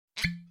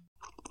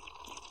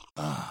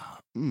Ah,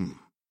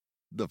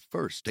 the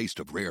first taste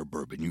of rare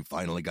bourbon you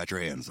finally got your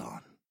hands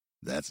on.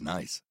 That's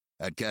nice.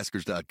 At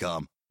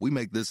Caskers.com, we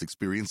make this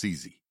experience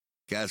easy.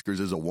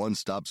 Caskers is a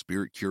one-stop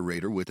spirit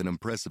curator with an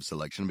impressive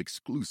selection of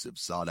exclusive,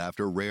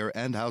 sought-after, rare,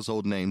 and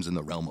household names in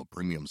the realm of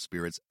premium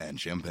spirits and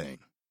champagne.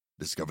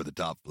 Discover the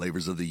top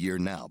flavors of the year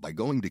now by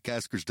going to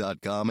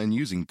Caskers.com and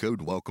using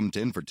code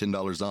WELCOME10 for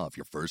 $10 off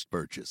your first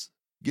purchase.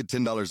 Get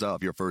 $10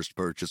 off your first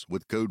purchase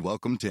with code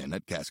WELCOME10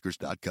 at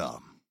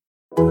Caskers.com.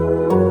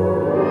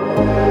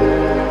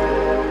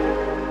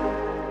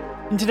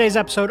 In today's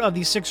episode of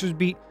the Sixers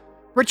Beat,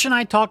 Rich and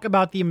I talk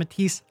about the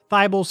Matisse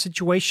Thybulle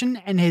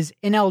situation and his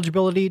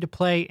ineligibility to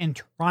play in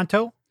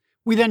Toronto.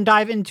 We then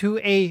dive into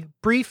a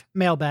brief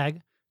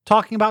mailbag,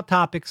 talking about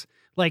topics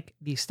like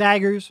the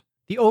staggers,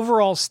 the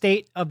overall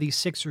state of the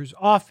Sixers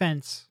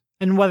offense,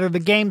 and whether the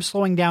game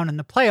slowing down in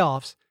the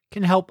playoffs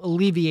can help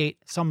alleviate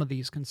some of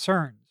these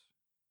concerns.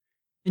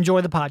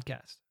 Enjoy the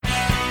podcast.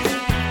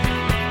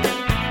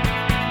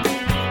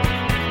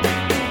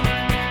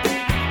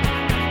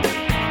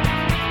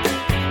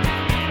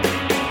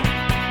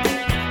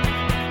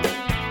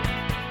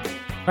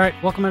 All right,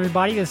 welcome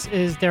everybody. This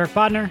is Derek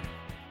Bodner,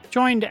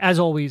 joined as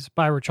always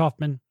by Rich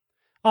Hoffman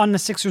on the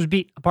Sixers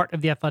Beat, a part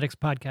of the Athletics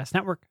Podcast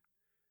Network.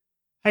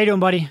 How you doing,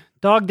 buddy?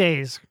 Dog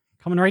days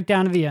coming right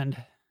down to the end.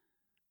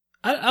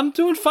 I'm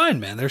doing fine,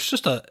 man. There's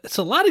it's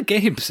a lot of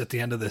games at the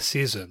end of this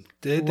season.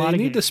 They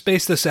need to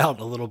space this out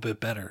a little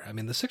bit better. I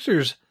mean, the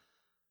Sixers,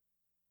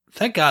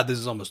 thank God this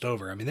is almost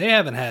over. I mean, they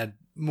haven't had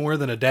more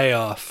than a day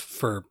off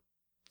for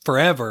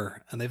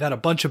forever, and they've had a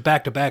bunch of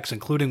back-to-backs,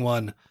 including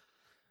one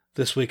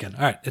this weekend.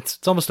 All right,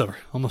 it's almost over.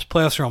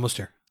 Playoffs are almost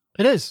here.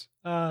 It is.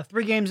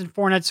 3 games and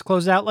 4 nights to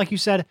close out. Like you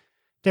said,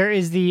 there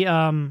is the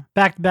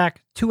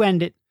back-to-back to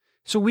end it.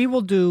 So we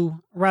will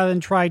do, rather than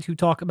try to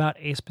talk about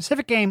a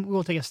specific game, we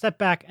will take a step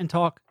back and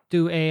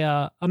do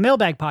a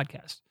mailbag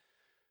podcast.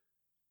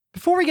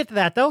 Before we get to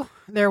that, though,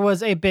 there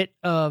was a bit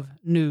of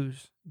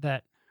news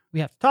that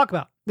we have to talk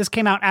about. This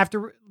came out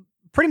after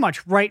pretty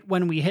much right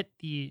when we hit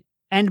the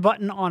end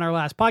button on our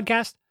last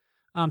podcast.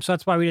 So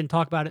that's why we didn't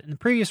talk about it in the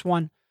previous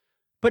one.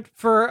 But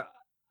for,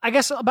 I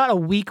guess, about a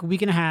week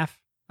and a half,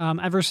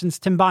 ever since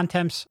Tim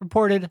Bontemps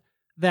reported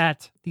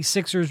that the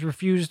Sixers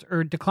refused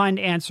or declined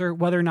to answer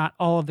whether or not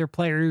all of their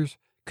players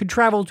could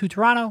travel to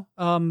Toronto.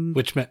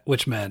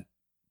 Which meant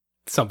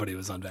somebody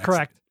was unvaccinated.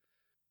 Correct.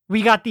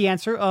 We got the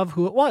answer of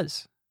who it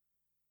was.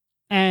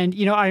 And,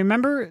 I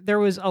remember there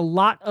was a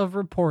lot of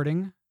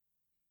reporting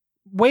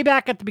way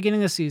back at the beginning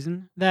of the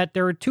season that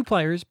there were 2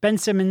 players, Ben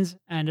Simmons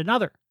and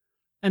another.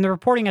 And the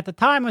reporting at the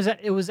time was that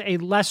it was a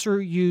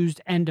lesser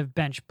used end of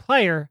bench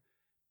player.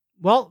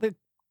 Well, the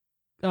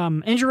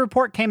injury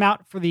report came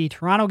out for the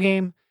Toronto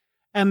game,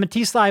 and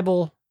Matisse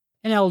Thybulle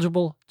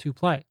ineligible to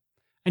play.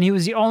 And he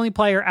was the only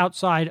player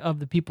outside of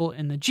the people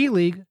in the G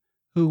League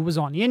who was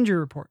on the injury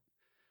report.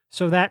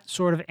 So that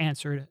sort of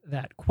answered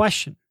that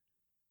question.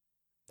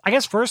 I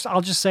guess first I'll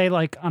just say,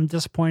 I'm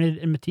disappointed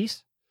in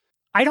Matisse.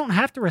 I don't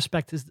have to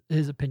respect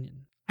his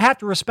opinion. I have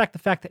to respect the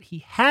fact that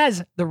he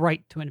has the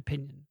right to an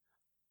opinion.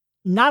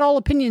 Not all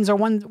opinions are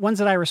ones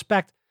that I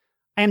respect.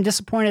 I am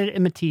disappointed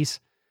in Matisse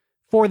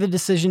for the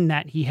decision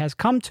that he has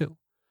come to.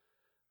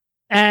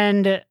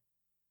 And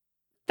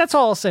that's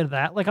all I'll say to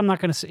that. I'm not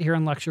going to sit here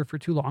and lecture for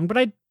too long, but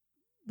I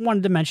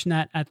wanted to mention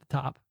that at the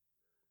top.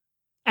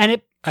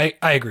 And I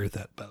agree with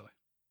that, by the way.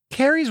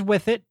 Carries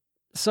with it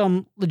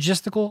some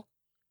logistical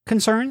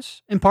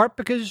concerns, in part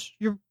because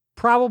you're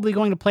probably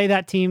going to play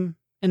that team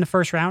in the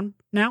first round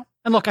now.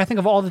 And look, I think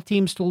of all the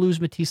teams to lose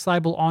Matisse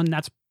Thybulle on,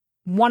 that's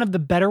one of the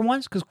better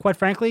ones, because quite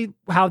frankly,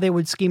 how they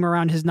would scheme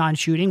around his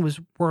non-shooting was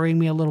worrying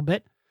me a little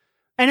bit.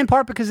 And in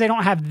part because they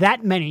don't have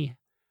that many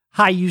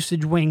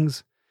high-usage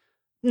wings.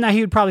 Now,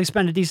 he would probably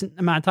spend a decent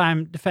amount of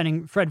time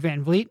defending Fred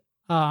VanVleet.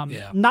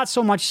 Not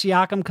so much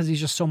Siakam, because he's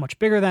just so much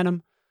bigger than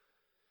him.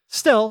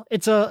 Still,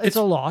 it's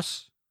a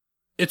loss.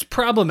 It's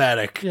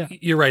problematic. Yeah.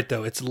 You're right,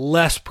 though. It's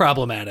less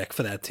problematic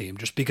for that team,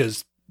 just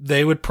because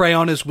they would prey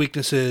on his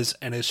weaknesses,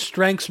 and his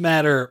strengths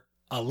matter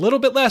a little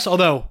bit less.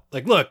 Although,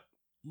 look,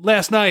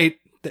 last night,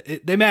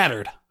 they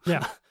mattered.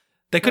 Yeah.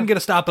 They couldn't get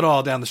a stop at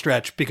all down the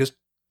stretch because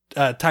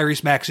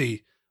Tyrese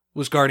Maxey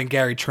was guarding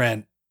Gary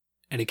Trent,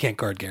 and he can't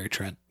guard Gary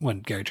Trent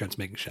when Gary Trent's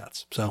making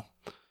shots. So,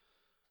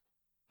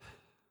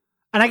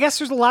 and I guess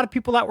there's a lot of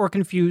people that were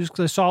confused,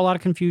 because I saw a lot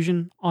of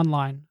confusion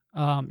online.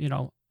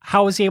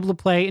 How was he able to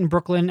play in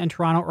Brooklyn and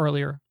Toronto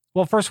earlier?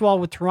 Well, first of all,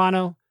 with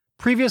Toronto,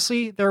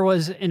 previously there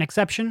was an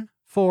exception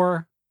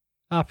for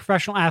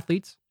professional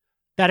athletes.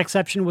 That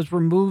exception was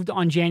removed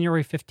on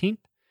January 15th.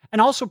 And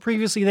also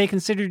previously they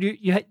considered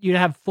you to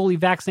have fully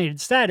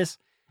vaccinated status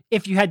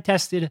if you had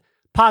tested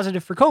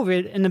positive for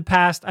COVID in the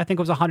past, I think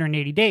it was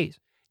 180 days.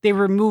 They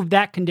removed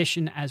that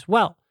condition as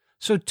well.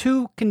 So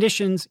 2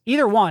 conditions,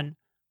 either one,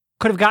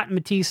 could have gotten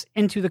Matisse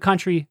into the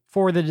country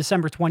for the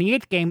December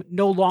 28th game,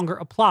 no longer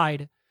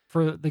applied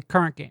for the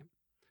current game.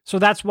 So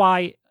that's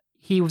why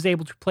he was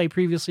able to play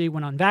previously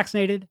when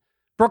unvaccinated.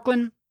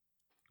 Brooklyn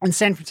and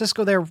San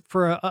Francisco there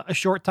for a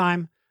short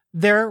time,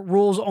 their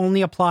rules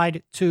only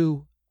applied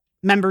to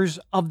members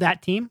of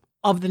that team,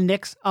 of the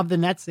Knicks, of the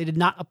Nets. They did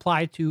not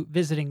apply to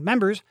visiting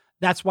members.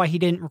 That's why he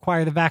didn't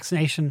require the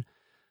vaccination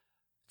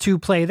to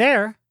play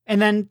there.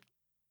 And then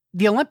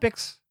the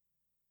Olympics,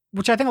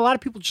 which I think a lot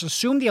of people just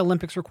assumed the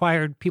Olympics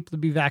required people to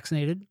be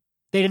vaccinated.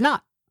 They did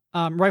not.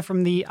 Right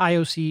from the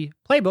IOC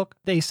playbook,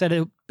 they said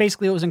it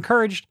was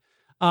encouraged,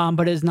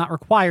 but it is not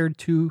required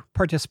to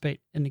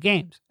participate in the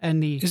games.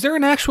 And is there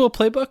an actual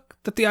playbook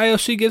that the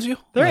IOC gives you?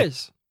 There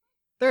is.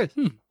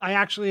 I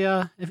actually,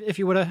 if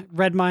you would have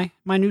read my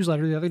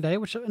newsletter the other day,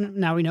 which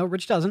now we know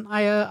Rich doesn't,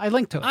 I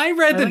linked to it. I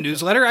read the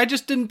newsletter. I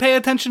just didn't pay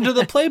attention to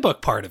the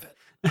playbook part of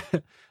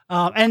it.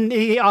 And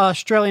the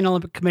Australian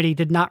Olympic Committee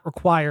did not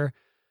require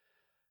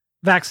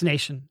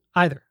vaccination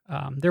either.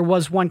 There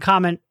was one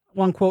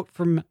quote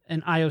from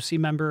an IOC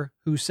member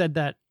who said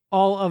that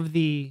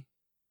they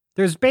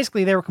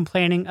were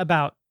complaining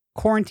about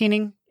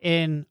quarantining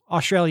in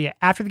Australia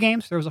after the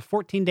games. There was a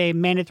 14-day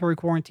mandatory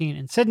quarantine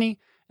in Sydney,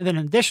 and then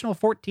an additional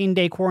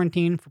 14-day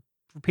quarantine for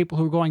people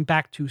who were going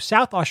back to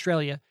South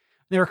Australia.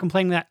 They were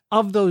complaining that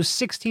of those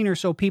 16 or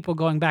so people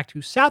going back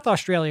to South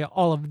Australia,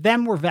 all of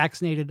them were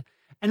vaccinated.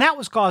 And that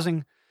was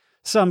causing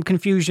some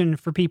confusion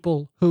for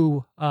people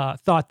who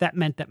thought that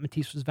meant that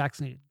Matisse was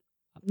vaccinated.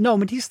 No,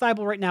 Matisse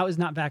Thybulle right now is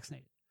not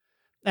vaccinated.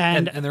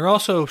 And there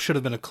also should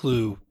have been a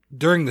clue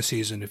during the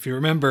season. If you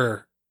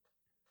remember,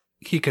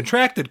 he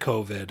contracted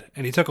COVID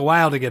and he took a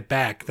while to get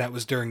back. That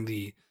was during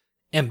the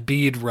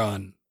Embiid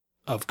run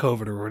of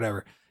COVID or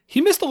whatever.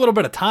 He missed a little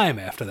bit of time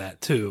after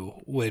that too,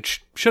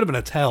 which should have been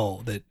a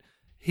tell that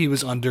he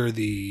was under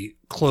the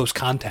close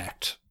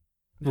contact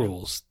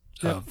rules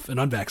of an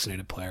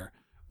unvaccinated player,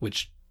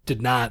 which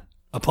did not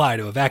apply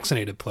to a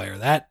vaccinated player.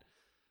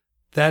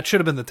 That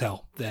should have been the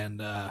tell.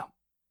 And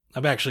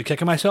I'm actually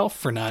kicking myself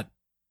for not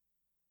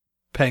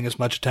paying as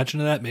much attention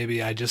to that.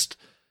 Maybe I just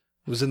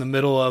was in the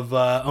middle of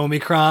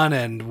Omicron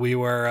and we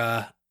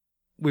were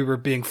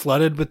being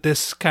flooded with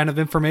this kind of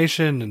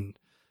information and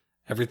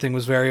everything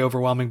was very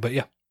overwhelming. But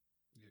yeah,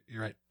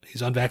 you're right.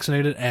 He's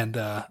unvaccinated. And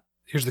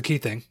here's the key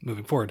thing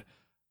moving forward.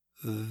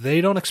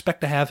 They don't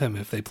expect to have him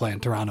if they play in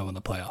Toronto in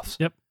the playoffs.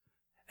 Yep.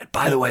 And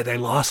by the way, they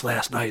lost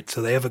last night,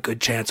 so they have a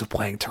good chance of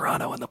playing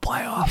Toronto in the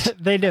playoffs.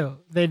 They do.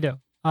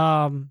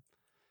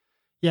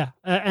 Yeah.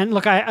 And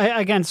look,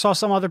 I again saw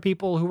some other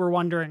people who were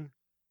wondering,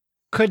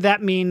 could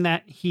that mean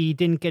that he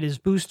didn't get his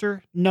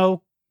booster?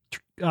 No,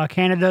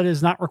 Canada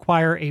does not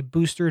require a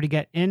booster to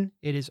get in.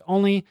 It is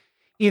only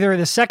either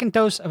the second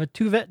dose of a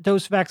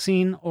 2-dose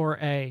vaccine or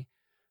a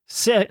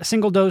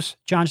single dose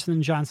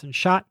Johnson & Johnson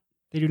shot.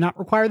 They do not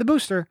require the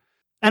booster.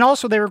 And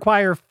also they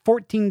require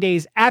 14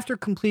 days after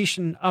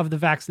completion of the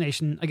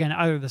vaccination, again,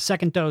 either the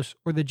second dose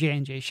or the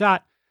J&J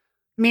shot,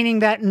 meaning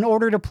that in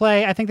order to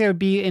play, I think they would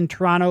be in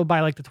Toronto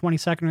by like the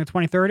 22nd or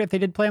 23rd if they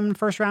did play him in the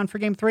first round for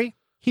game 3.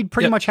 He'd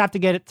pretty much have to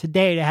get it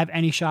today to have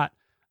any shot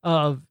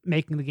of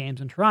making the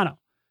games in Toronto.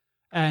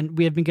 And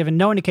we have been given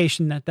no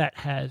indication that that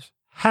has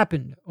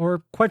happened,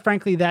 or quite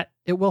frankly, that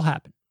it will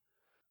happen.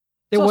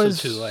 It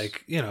was too,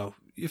 like, you know,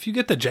 if you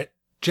get the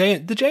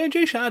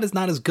J&J shot is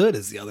not as good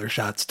as the other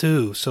shots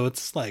too. So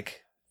it's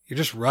like, you're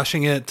just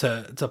rushing it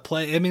to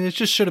play. I mean, it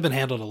just should have been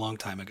handled a long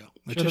time ago.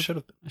 It should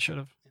have. It should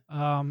have.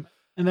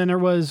 And then there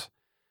was,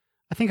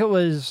 I think it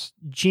was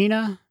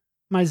Gina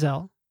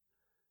Mizell,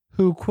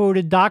 who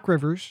quoted Doc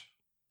Rivers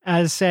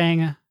as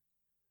saying,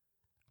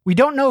 "We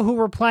don't know who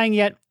we're playing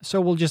yet,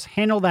 so we'll just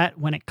handle that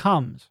when it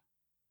comes."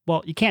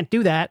 Well, you can't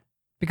do that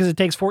because it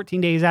takes 14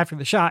 days after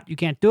the shot. You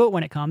can't do it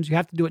when it comes. You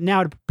have to do it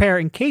now to prepare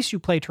in case you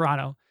play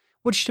Toronto,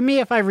 which to me,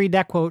 if I read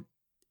that quote,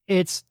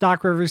 it's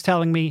Doc Rivers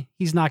telling me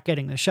he's not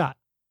getting the shot.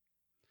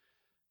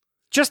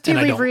 Just tea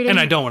leaf reading. And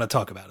I don't want to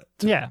talk about it.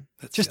 Yeah,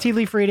 just tea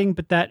leaf reading,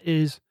 but that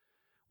is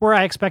where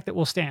I expect it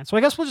will stand. So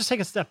I guess we'll just take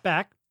a step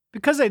back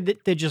because they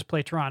did just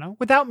play Toronto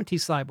without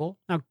Matisse Thybulle.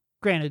 Now,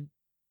 granted,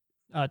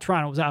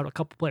 Toronto was out a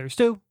couple players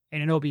too.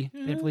 Anunoby,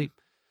 Van Vliet.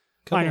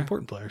 A couple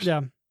important players.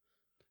 Yeah.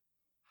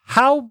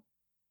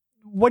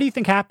 What do you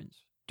think happens?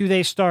 Do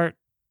they start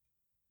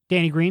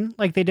Danny Green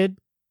like they did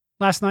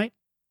last night?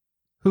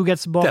 Who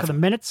gets the bulk of the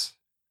minutes?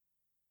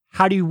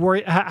 How do you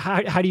worry?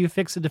 How do you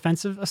fix the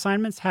defensive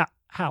assignments?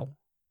 How?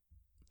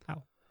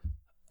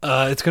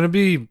 It's going to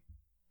be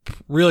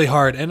really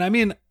hard. And I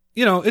mean,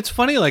 you know, it's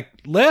funny, like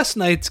last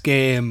night's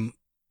game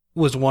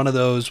was one of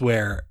those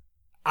where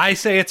I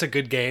say it's a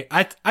good game.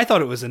 I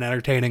thought it was an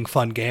entertaining,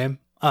 fun game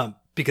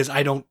because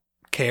I don't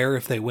care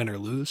if they win or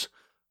lose.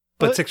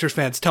 But Sixers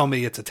fans tell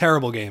me it's a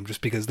terrible game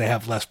just because they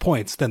have less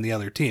points than the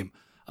other team.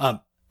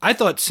 I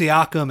thought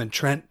Siakam and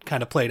Trent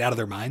kind of played out of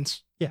their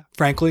minds. Yeah.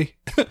 Frankly,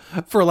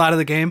 for a lot of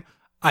the game.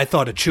 I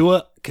thought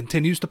Achua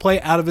continues to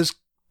play out of his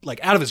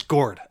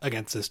gourd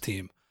against this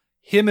team.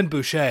 Him and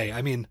Boucher.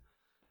 I mean,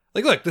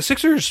 like, look, the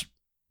Sixers,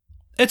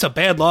 it's a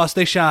bad loss.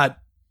 They shot,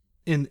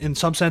 in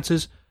some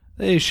senses,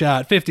 they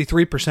shot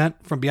 53%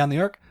 from beyond the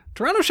arc.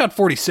 Toronto shot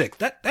 46.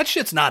 That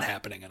shit's not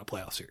happening in a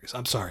playoff series.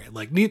 I'm sorry.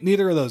 Like,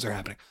 neither of those are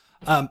happening.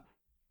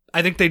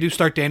 I think they do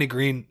start Danny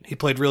Green. He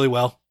played really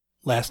well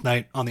last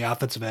night on the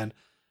offensive end.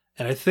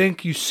 And I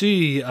think you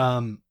see,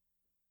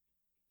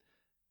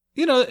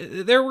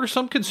 there were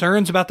some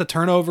concerns about the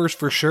turnovers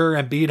for sure.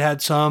 Embiid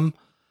had some.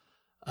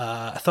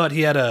 I thought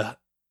he had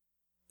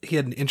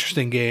an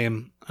interesting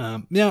game.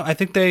 I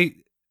think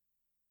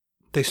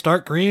they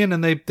start Green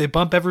and they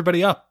bump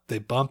everybody up. They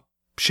bump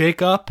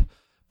Shake up.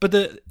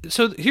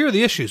 So here are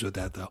the issues with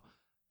that though.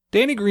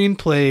 Danny Green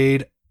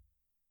played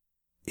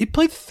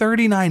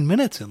 39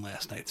 minutes in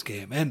last night's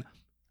game, and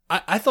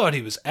I thought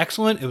he was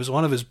excellent. It was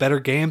one of his better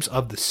games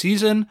of the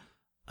season.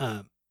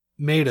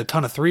 Made a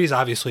ton of threes.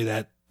 Obviously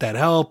that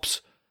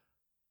helps.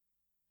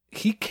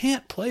 He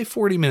can't play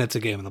 40 minutes a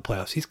game in the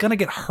playoffs. He's going to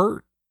get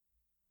hurt.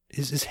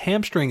 His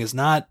hamstring is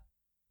not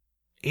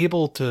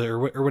able to,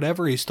 or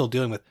whatever he's still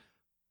dealing with.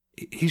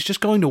 He's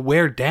just going to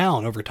wear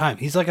down over time.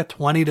 He's like a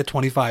 20 to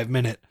 25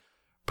 minute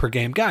per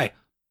game guy.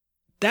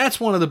 That's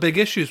one of the big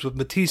issues with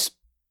Matisse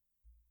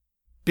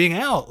being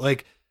out.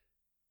 Like,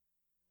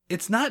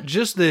 it's not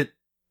just that,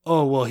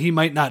 oh, well, he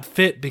might not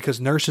fit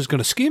because Nurse is going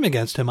to scheme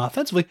against him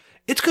offensively.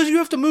 It's because you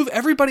have to move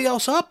everybody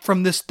else up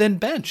from this thin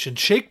bench. And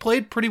Shake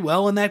played pretty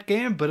well in that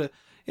game, but,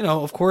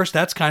 of course,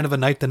 that's kind of a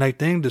night-to-night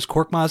thing. Does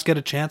Korkmaz get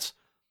a chance?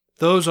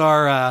 Those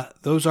are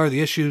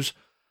the issues.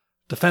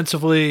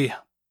 Defensively,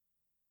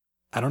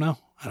 I don't know.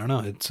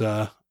 It's,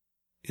 I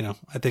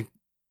think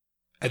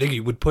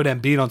you would put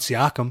Embiid on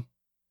Siakam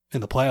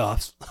in the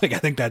playoffs. Like, I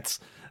think that's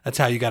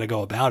how you got to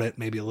go about it.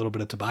 Maybe a little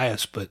bit of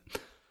Tobias, but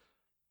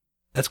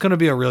that's going to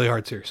be a really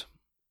hard series.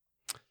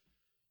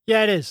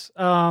 Yeah, it is.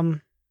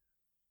 And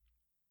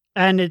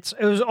it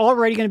was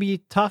already going to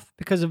be tough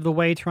because of the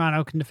way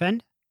Toronto can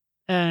defend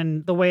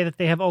and the way that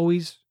they have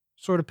always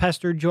sort of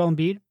pestered Joel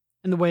Embiid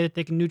and the way that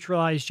they can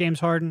neutralize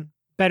James Harden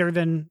better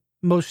than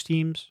most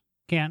teams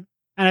can.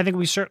 And I think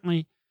we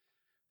certainly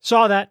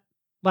saw that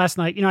last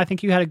night. I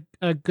think you had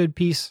a good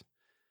piece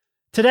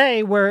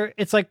today where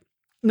it's like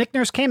Nick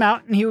Nurse came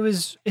out and he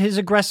was his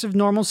aggressive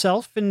normal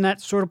self, and that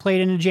sort of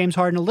played into James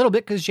Harden a little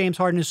bit because James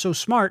Harden is so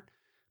smart.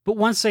 But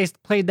once they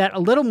played that a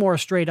little more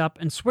straight up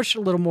and switched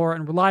a little more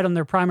and relied on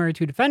their primary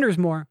two defenders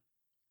more,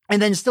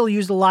 and then still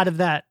used a lot of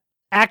that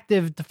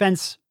active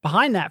defense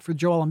behind that for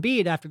Joel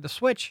Embiid after the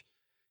switch,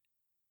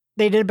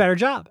 they did a better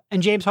job.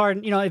 And James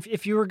Harden,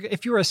 if you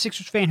were a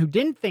Sixers fan who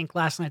didn't think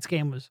last night's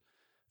game was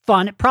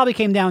fun, it probably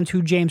came down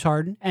to James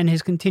Harden and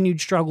his continued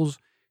struggles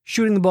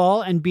shooting the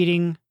ball and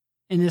beating,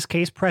 in this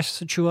case,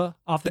 Precious Achiuwa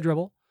off the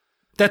dribble.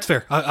 That's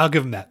fair. I'll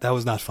give him that. That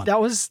was not fun.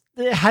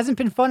 It hasn't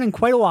been fun in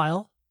quite a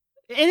while.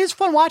 It is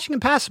fun watching him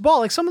pass the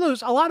ball. Like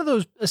a lot of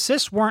those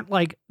assists weren't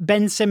like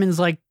Ben Simmons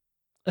like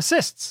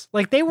assists.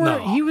 Like they were.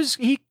 No.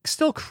 He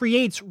still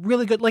creates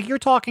really good. Like you're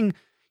talking,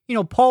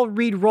 Paul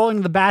Reed rolling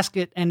to the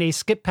basket and a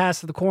skip pass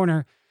to the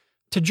corner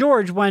to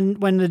George when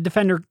the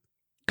defender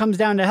comes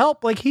down to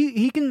help. Like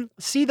he can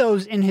see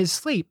those in his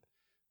sleep.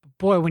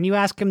 Boy, when you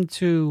ask him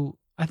to,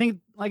 I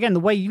think again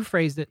the way you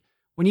phrased it,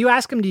 when you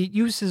ask him to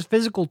use his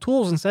physical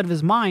tools instead of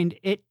his mind,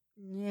 it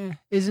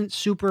isn't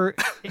super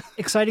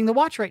exciting to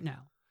watch right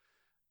now.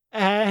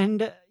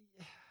 And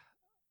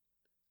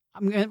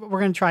we're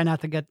going to try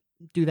not to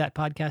do that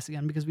podcast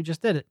again because we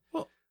just did it.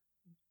 Well,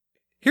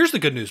 here's the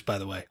good news, by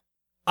the way.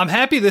 I'm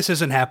happy this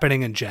isn't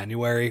happening in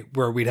January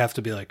where we'd have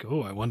to be like,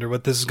 oh, I wonder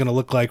what this is going to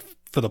look like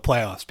for the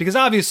playoffs. Because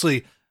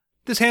obviously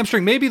this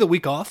hamstring, maybe the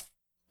week off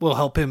will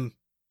help him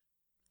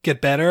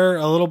get better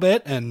a little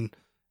bit and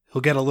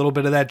he'll get a little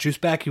bit of that juice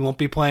back. He won't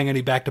be playing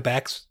any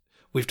back-to-backs.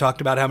 We've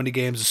talked about how many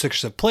games the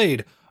Sixers have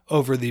played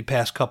over the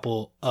past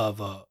couple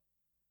of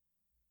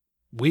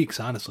weeks,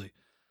 honestly.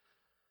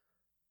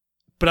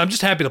 But I'm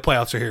just happy the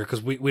playoffs are here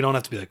because we don't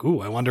have to be like, ooh,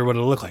 I wonder what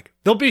it'll look like.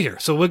 They'll be here,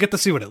 so we'll get to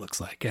see what it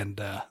looks like. And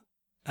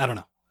I don't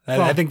know.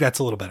 I think that's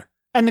a little better.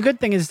 And the good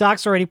thing is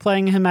Doc's already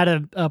playing him at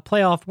a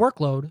playoff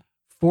workload,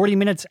 40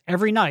 minutes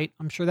every night.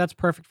 I'm sure that's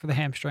perfect for the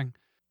hamstring.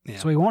 Yeah.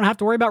 So we won't have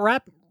to worry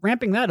about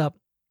ramping that up.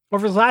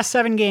 Over the last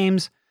 7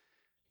 games,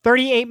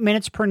 38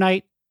 minutes per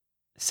night,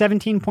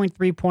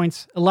 17.3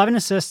 points, 11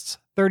 assists,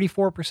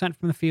 34%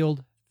 from the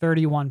field,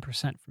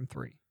 31% from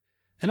 3.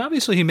 And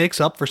obviously he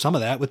makes up for some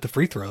of that with the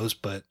free throws,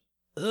 but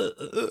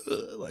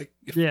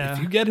if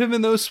you get him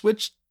in those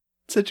switch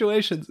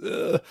situations,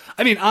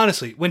 I mean,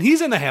 honestly, when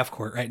he's in the half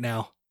court right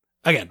now,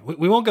 again,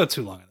 we won't go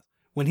too long on this.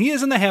 When he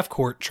is in the half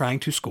court trying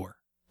to score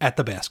at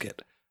the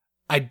basket,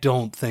 I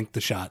don't think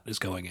the shot is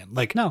going in.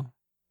 No.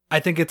 I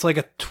think it's like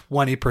a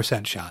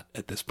 20% shot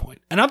at this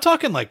point. And I'm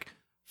talking like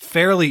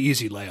fairly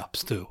easy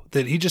layups too,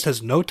 that he just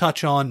has no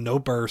touch on, no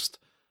burst,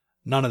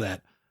 none of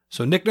that.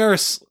 So Nick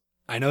Nurse,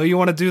 I know you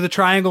want to do the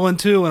triangle and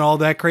 2 and all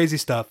that crazy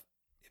stuff.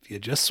 If you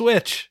just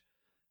switch,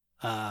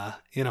 I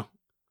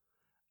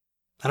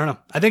don't know.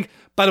 I think,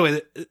 by the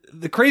way,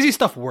 the crazy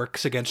stuff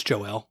works against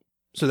Joel.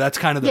 So that's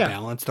kind of the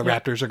balance the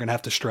Raptors are going to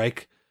have to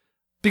strike.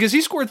 Because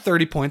he scored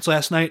 30 points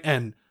last night.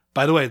 And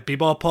by the way,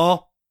 B-Ball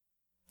Paul,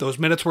 those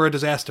minutes were a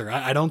disaster.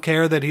 I don't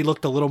care that he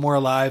looked a little more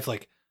alive.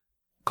 Like,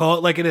 call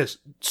it like it is.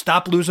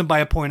 Stop losing by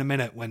a point a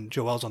minute when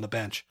Joel's on the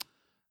bench.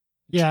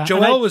 Yeah.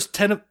 Joel was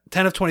 10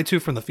 of 22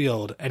 from the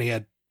field, and he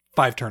had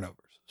 5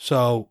 turnovers.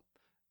 So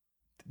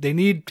they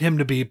need him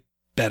to be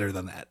better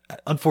than that.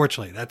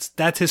 Unfortunately,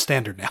 that's his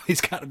standard now.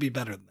 He's got to be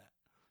better than that.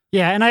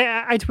 Yeah, and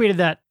I tweeted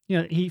that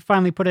he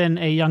finally put in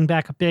a young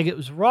backup big. It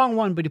was the wrong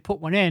one, but he put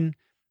one in.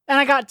 And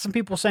I got some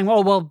people saying,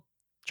 "Oh, well,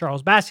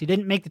 Charles Bassey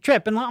didn't make the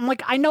trip." And I'm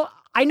like, I know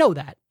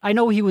that. I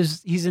know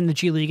he's in the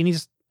G League and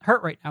he's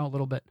hurt right now a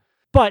little bit.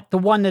 But the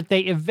one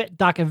that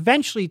Doc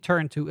eventually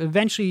turned to,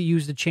 eventually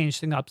used to change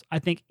things up, I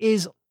think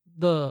is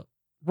the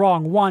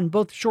wrong one,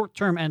 both short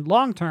term and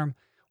long term.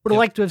 Would have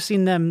liked to have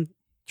seen them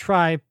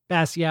try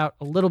Bassey out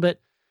a little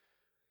bit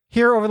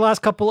here over the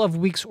last couple of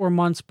weeks or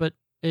months, but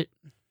it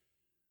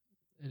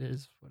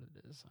is what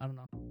it is. I don't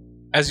know.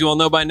 As you all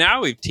know by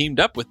now, we've teamed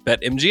up with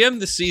BetMGM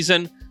this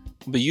season.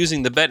 We'll be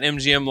using the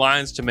BetMGM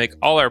lines to make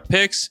all our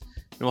picks,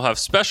 and we'll have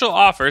special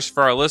offers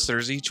for our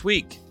listeners each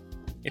week.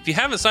 If you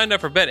haven't signed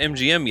up for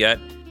BetMGM yet,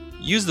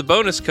 use the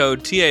bonus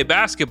code TA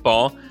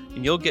Basketball,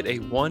 and you'll get a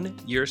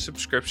 1-year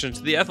subscription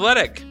to The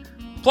Athletic.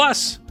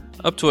 Plus,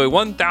 up to a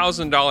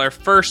 $1,000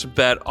 first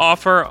bet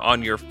offer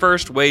on your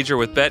first wager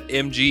with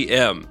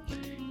BetMGM.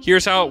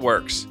 Here's how it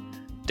works.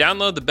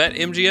 Download the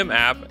BetMGM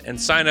app and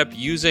sign up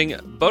using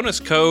bonus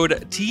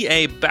code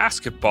TA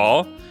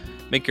Basketball.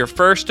 Make your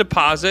first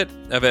deposit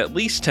of at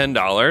least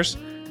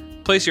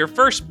 $10. Place your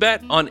first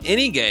bet on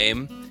any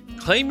game.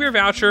 Claim your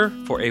voucher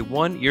for a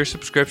 1-year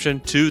subscription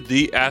to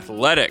The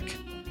Athletic.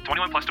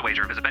 21 plus to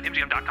wager. Visit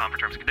BetMGM.com for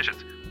terms and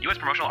conditions. U.S.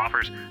 promotional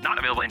offers not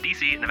available in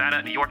D.C.,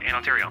 Nevada, New York, and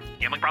Ontario.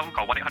 Gambling problem?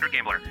 Call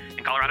 1-800-GAMBLER.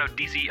 In Colorado,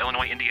 D.C.,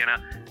 Illinois, Indiana,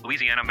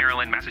 Louisiana,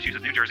 Maryland,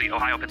 Massachusetts, New Jersey,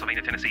 Ohio,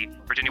 Pennsylvania, Tennessee,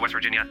 Virginia, West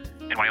Virginia,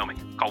 and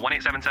Wyoming. Call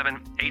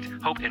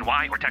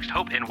 1-877-8-HOPE-NY or text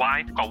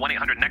HOPE-NY. Call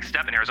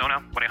 1-800-NEXT-STEP in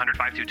Arizona,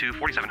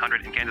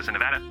 1-800-522-4700 in Kansas and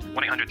Nevada,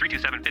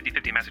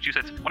 1-800-327-5050 in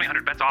Massachusetts,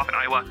 1-800-BETS-OFF in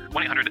Iowa,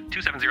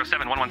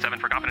 1-800-270-7117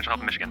 for confidential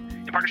help in Michigan.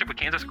 In partnership with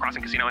Kansas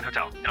Crossing Casino and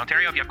Hotel. In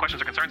Ontario, if you have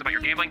questions or concerns about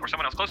your gambling or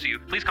someone else close to you,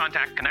 please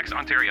contact Connects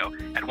Ontario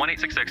at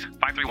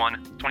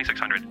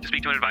 1-866-531-2600 to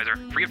speak to an advisor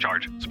free of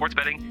charge. Sports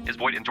betting is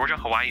void in Georgia,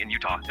 Hawaii, and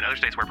Utah, and other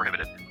states where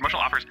prohibited.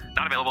 Promotional offers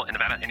not available in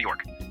Nevada and New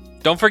York.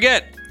 Don't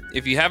forget,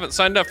 if you haven't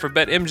signed up for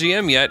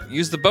BetMGM yet,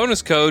 use the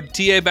bonus code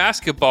TA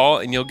Basketball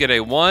and you'll get a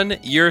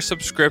 1-year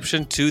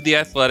subscription to The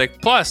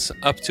Athletic, plus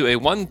up to a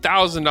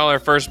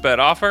 $1,000 first bet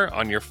offer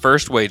on your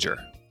first wager.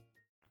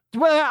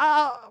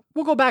 Well,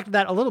 we'll go back to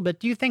that a little bit.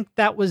 Do you think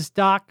that was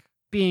Doc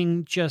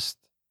being just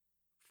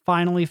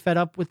finally fed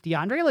up with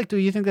DeAndre? Like, do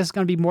you think this is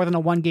going to be more than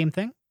a 1-game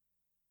thing?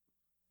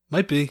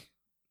 Might be.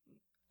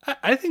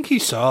 I think he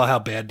saw how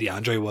bad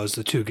DeAndre was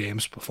the 2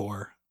 games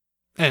before.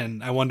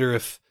 And I wonder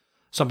if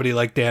somebody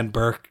like Dan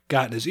Burke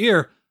got in his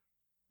ear.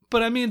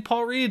 But I mean,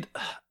 Paul Reed,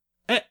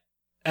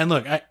 and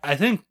look, I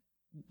think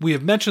we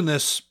have mentioned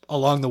this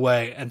along the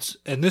way,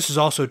 and this is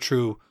also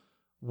true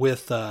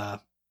with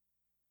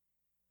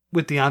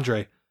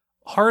DeAndre.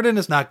 Harden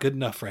is not good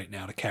enough right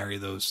now to carry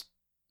those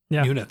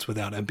units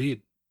without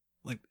Embiid.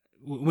 Like,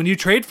 when you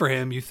trade for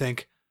him, you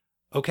think,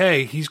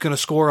 okay, he's going to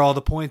score all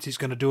the points, he's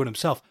going to do it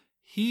himself.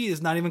 He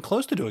is not even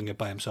close to doing it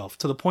by himself,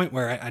 to the point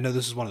where I know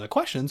this is one of the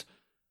questions.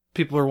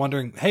 People are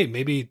wondering, hey,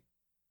 maybe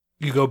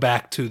you go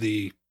back to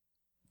the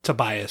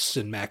Tobias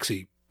and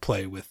Maxey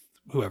play with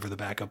whoever the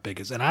backup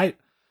big is. And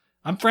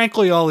I'm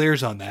frankly all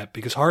ears on that,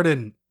 because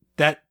Harden,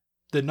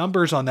 the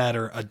numbers on that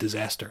are a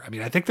disaster. I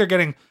mean, I think they're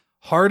getting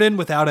Harden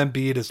without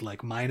Embiid is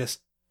like minus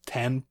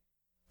 10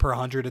 per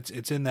 100.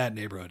 It's in that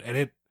neighborhood,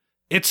 and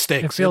it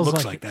stinks. It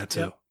looks like that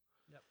too. Yep.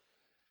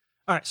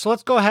 All right, so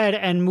let's go ahead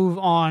and move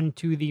on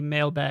to the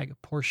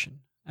mailbag portion.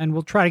 And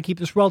we'll try to keep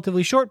this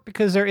relatively short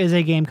because there is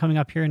a game coming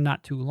up here in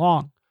not too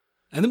long.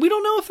 And then we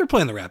don't know if they're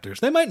playing the Raptors.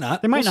 They might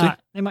not. They might not.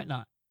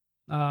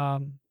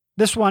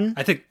 This one,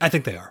 I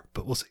think they are,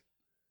 but we'll see.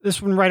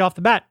 This one right off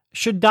the bat.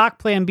 Should Doc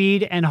play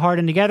Embiid and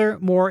Harden together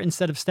more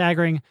instead of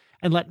staggering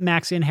and let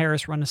Maxey and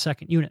Harris run the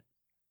second unit?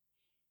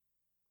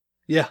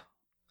 Yeah,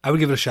 I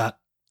would give it a shot.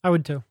 I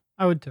would too.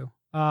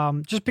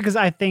 Just because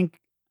I think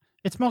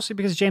it's mostly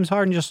because James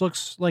Harden just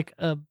looks like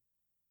a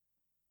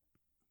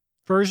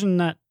version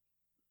that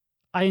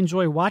I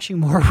enjoy watching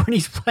more when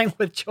he's playing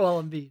with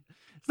Joel Embiid.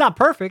 It's not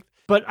perfect,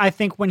 but I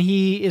think when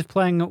he is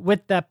playing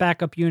with that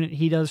backup unit,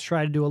 he does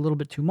try to do a little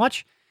bit too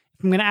much.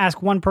 If I'm going to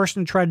ask one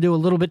person to try to do a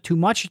little bit too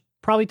much,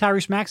 probably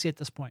Tyrese Maxey at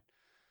this point.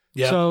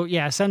 Yeah. So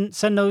yeah,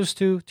 send those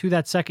two to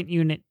that second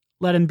unit.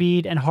 Let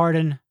Embiid and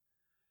Harden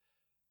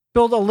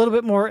build a little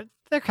bit more.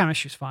 Their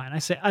chemistry's fine.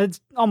 I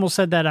almost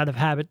said that out of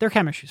habit. Their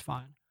chemistry's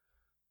fine.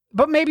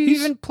 But maybe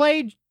even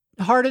play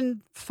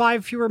Harden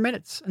 5 fewer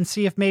minutes and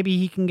see if maybe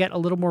he can get a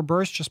little more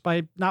burst just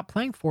by not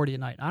playing 40 a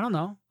night. I don't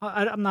know.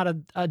 I'm not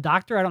a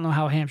doctor. I don't know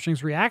how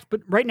hamstrings react,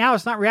 but right now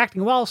it's not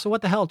reacting well. So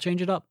what the hell?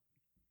 Change it up.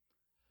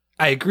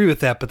 I agree with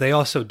that, but they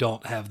also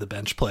don't have the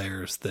bench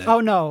players that.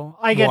 Oh no,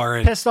 I get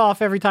pissed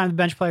off every time the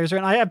bench players are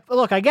in.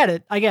 I get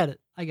it.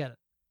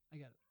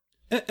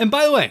 And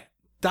by the way,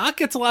 Doc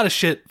gets a lot of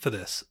shit for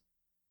this.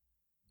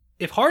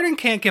 If Harden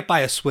can't get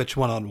by a switch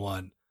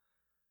 1-on-1,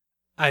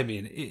 I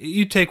mean,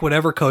 you take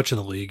whatever coach in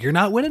the league, you're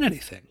not winning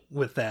anything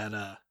with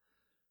that.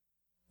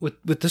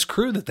 With this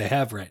crew that they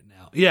have right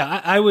now.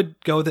 Yeah, I would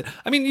go with it.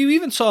 I mean, you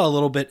even saw a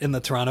little bit in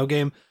the Toronto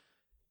game.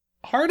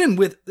 Harden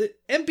with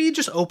Embiid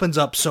just opens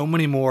up so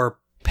many more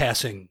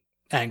passing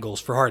angles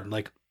for Harden.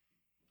 Like,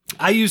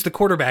 I use the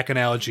quarterback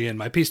analogy in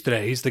my piece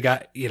today. He's the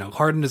guy,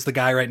 Harden is the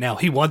guy right now.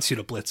 He wants you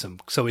to blitz him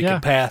so he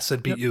can pass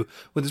and beat you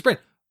with his brain.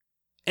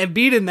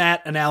 Embiid in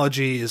that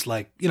analogy is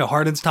like,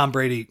 Harden's Tom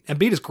Brady.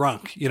 Embiid is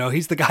Gronk.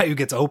 He's the guy who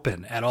gets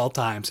open at all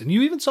times. And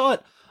you even saw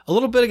it a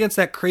little bit against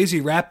that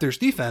crazy Raptors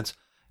defense.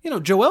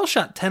 Joel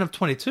shot 10 of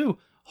 22.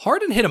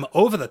 Harden hit him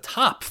over the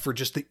top for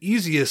just the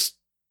easiest,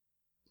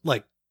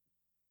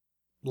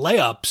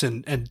 layups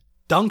and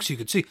dunks you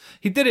could see.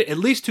 He did it at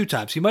least 2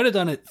 times. He might have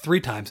done it 3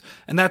 times.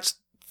 And that's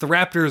the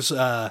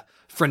Raptors'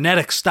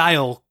 frenetic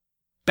style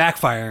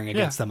backfiring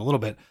against them a little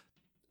bit.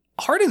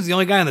 Harden's the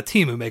only guy on the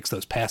team who makes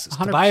those passes.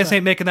 100%. Tobias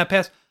ain't making that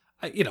pass.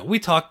 We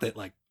talked that,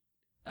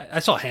 I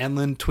saw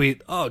Hanlon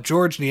tweet,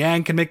 George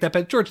Niang can make that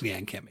pass. George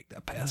Niang can't make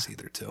that pass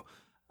either, too.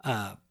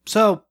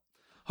 So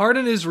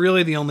Harden is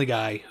really the only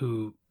guy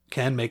who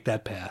can make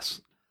that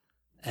pass.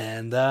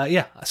 And,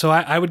 so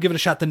I would give it a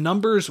shot. The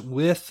numbers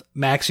with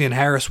Maxey and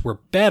Harris were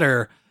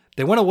better.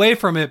 They went away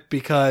from it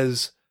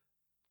because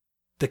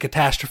the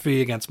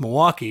catastrophe against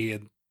Milwaukee.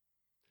 And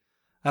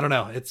I don't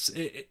know.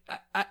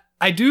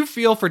 I do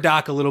feel for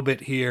Doc a little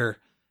bit here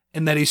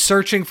in that he's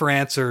searching for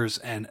answers,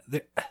 and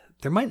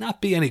there might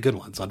not be any good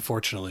ones,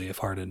 unfortunately, if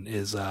Harden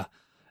is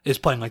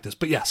playing like this.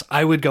 But yes,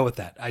 I would go with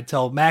that. I'd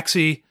tell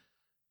Maxey,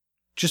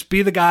 just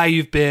be the guy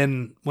you've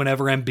been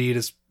whenever Embiid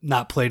has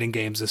not played in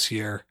games this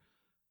year.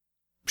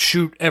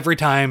 Shoot every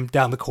time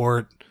down the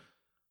court.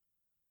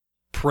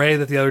 Pray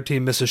that the other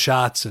team misses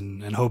shots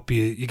and hope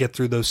you get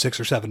through those 6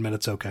 or 7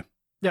 minutes okay.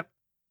 Yep,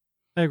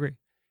 I agree.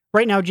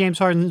 Right now, James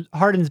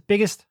Harden's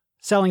biggest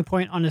selling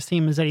point on this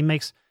team is that he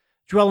makes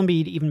Joel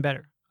Embiid even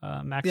better.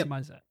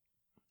 Maximize that.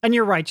 And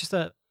you're right, just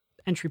a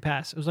entry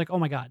pass. It was like, oh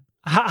my God,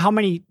 how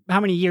many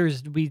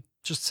years did we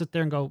just sit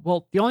there and go,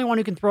 well, the only one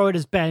who can throw it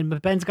is Ben,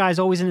 but Ben's guy's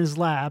always in his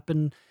lap,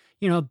 and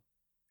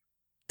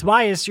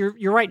Tobias,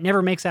 you're right,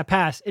 never makes that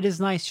pass. It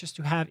is nice just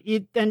to have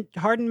it. And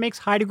Harden makes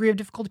high degree of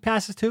difficulty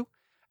passes too,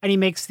 and he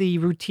makes the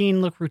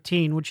routine look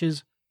routine, which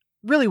is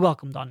really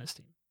welcomed on this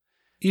team.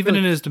 Even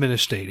in his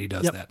diminished state, he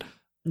does that.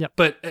 Yep.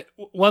 But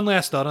one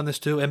last thought on this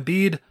too.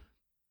 Embiid,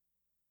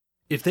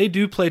 if they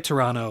do play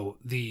Toronto,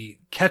 the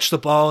catch the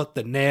ball at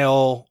the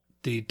nail,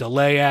 the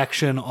delay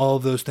action, all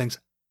of those things,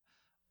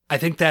 I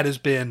think that has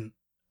been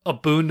a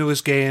boon to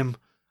his game.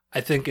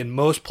 I think in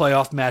most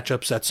playoff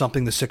matchups, that's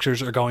something the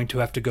Sixers are going to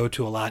have to go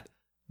to a lot.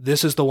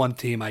 This is the one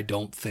team I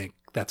don't think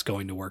that's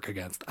going to work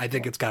against. I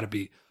think it's got to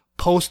be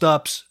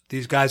post-ups.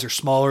 These guys are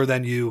smaller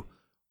than you.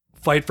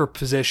 Fight for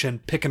position,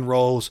 pick and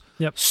rolls,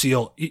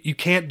 seal. You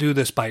can't do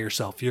this by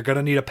yourself. You're going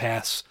to need a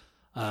pass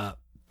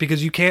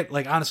because you can't,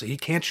 honestly, he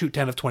can't shoot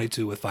 10 of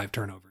 22 with 5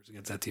 turnovers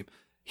against that team.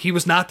 He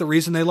was not the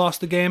reason they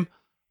lost the game,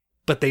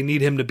 but they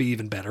need him to be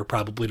even better,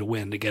 probably to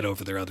win, to get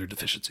over their other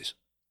deficiencies.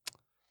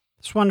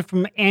 This one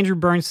from Andrew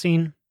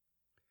Bernstein.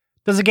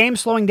 Does a game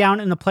slowing down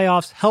in the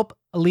playoffs help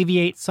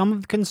alleviate some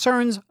of the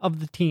concerns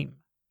of the team?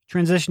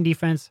 Transition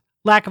defense,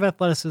 lack of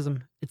athleticism,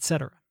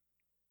 etc.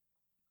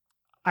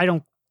 I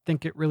don't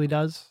think it really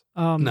does.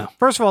 No.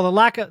 First of all,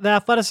 the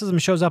athleticism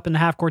shows up in the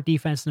half-court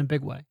defense in a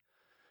big way.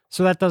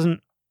 So that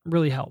doesn't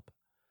really help.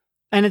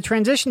 And the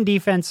transition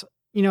defense,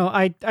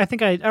 I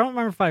think I don't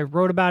remember if I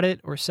wrote about it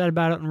or said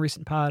about it in a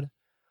recent pod.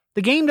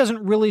 The game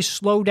doesn't really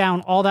slow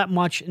down all that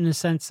much in the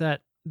sense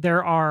that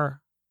there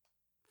are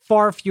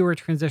far fewer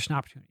transition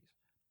opportunities.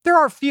 There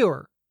are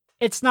fewer.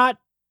 It's not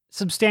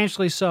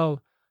substantially so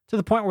to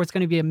the point where it's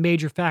going to be a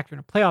major factor in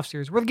a playoff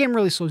series. Where the game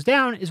really slows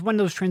down is when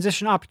those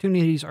transition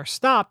opportunities are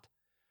stopped.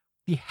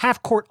 The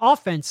half-court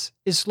offense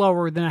is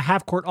slower than a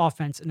half-court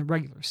offense in the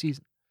regular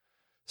season.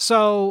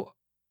 So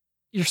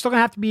you're still going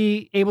to have to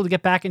be able to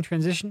get back in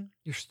transition.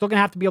 You're still going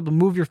to have to be able to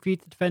move your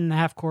feet to defend in the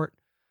half-court.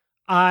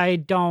 I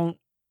don't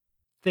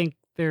think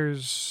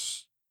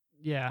there's...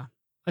 Yeah,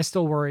 I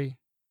still worry.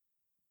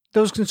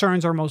 Those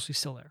concerns are mostly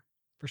still there,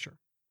 for sure.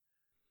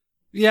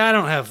 Yeah, I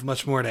don't have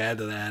much more to add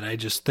to that. I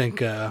just think,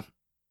 the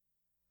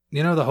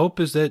hope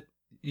is that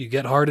you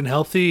get Harden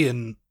healthy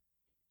and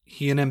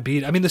he and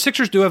Embiid. I mean, the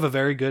Sixers do have a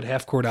very good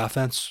half-court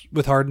offense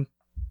with Harden.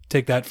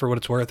 Take that for what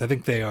it's worth. I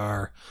think they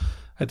are, I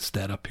had the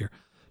stat up here.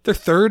 They're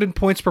 3rd in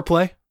points per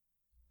play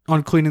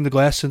on cleaning the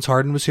glass since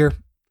Harden was here.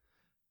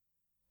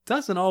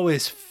 Doesn't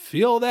always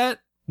feel that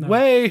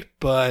way,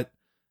 but,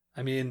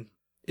 I mean,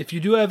 if you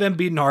do have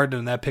Embiid and Harden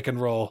in that pick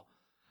and roll,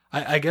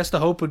 I guess the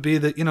hope would be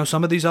that,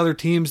 some of these other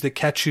teams that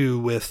catch you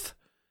with,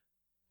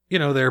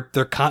 their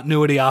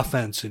continuity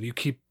offense and you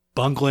keep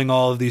bungling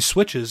all of these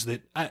switches,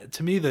 that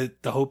to me, the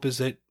hope is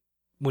that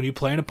when you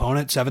play an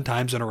opponent 7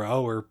 times in a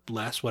row or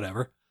less,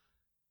 whatever,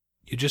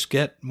 you just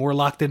get more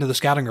locked into the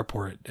scouting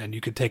report and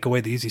you could take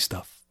away the easy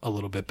stuff a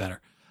little bit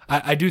better.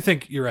 I do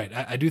think you're right.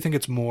 I do think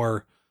it's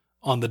more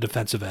on the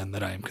defensive end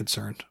that I am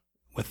concerned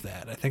with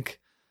that. I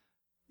think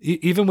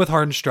even with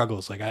Harden's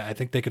struggles, I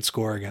think they could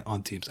score again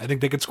on teams. I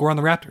think they could score on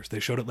the Raptors. They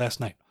showed it last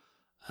night.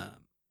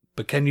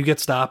 But can you get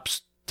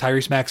stops?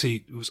 Tyrese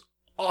Maxey was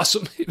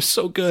awesome. He was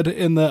so good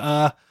in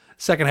the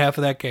second half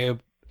of that game.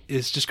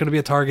 Is just going to be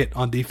a target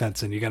on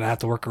defense, and you're going to have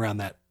to work around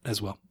that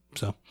as well.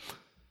 So,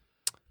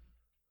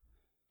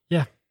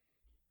 yeah.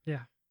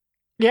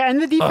 Yeah,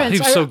 and the defense. He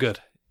was so good.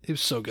 He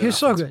was so good. He was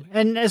so good.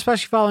 And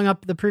especially following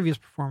up the previous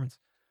performance.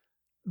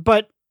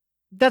 But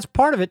that's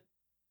part of it,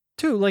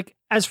 too. Like,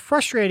 as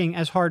frustrating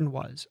as Harden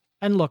was,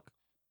 and look,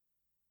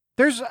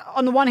 there's,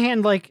 on the one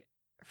hand, like,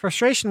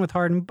 frustration with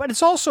Harden, but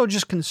it's also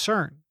just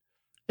concern.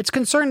 It's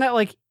concern that,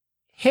 like,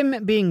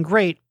 him being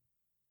great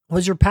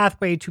was your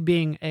pathway to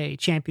being a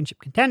championship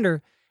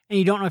contender, and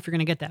you don't know if you're going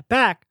to get that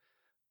back.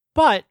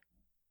 But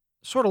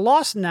sort of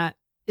lost in that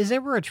is they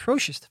were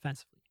atrocious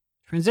defensively.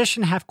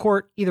 Transition, half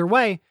court, either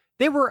way,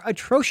 they were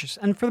atrocious.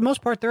 And for the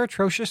most part, they're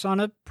atrocious on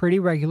a pretty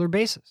regular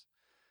basis.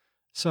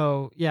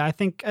 So, yeah,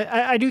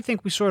 I do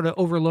think we sort of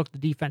overlooked the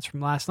defense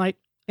from last night,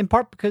 in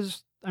part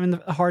because,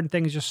 the Harden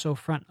thing is just so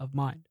front of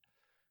mind,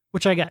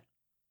 which I get.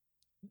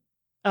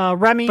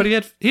 Remy. But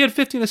he had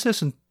 15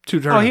 assists and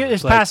 2 turnovers.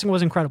 His passing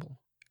was incredible.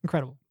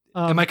 Incredible.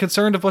 Am I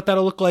concerned of what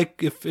that'll look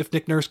like if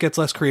Nick Nurse gets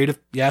less creative?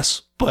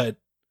 Yes, but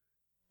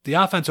the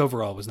offense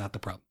overall was not the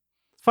problem.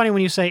 It's funny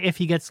when you say if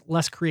he gets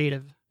less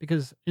creative,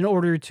 because in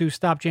order to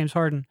stop James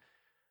Harden,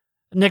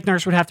 Nick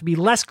Nurse would have to be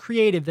less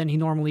creative than he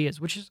normally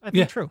is, which is, I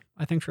think, true.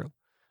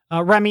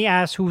 Remy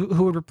asks who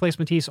would replace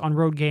Matisse on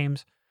road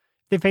games.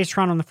 They faced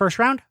Toronto in the first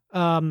round.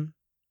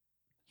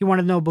 He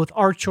wanted to know both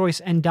our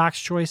choice and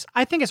Doc's choice.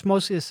 I think it's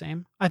mostly the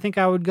same. I think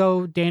I would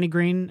go Danny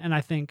Green, and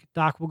I think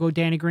Doc will go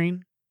Danny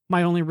Green.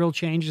 My only real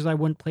change is I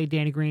wouldn't play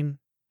Danny Green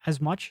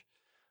as much.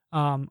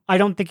 I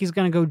don't think he's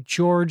going to go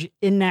George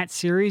in that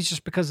series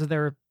just because of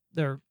the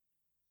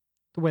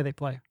way they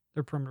play,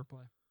 their perimeter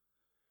play.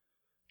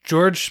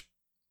 George,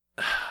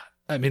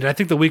 I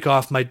think the week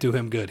off might do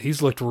him good.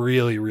 He's looked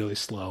really, really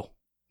slow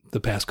the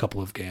past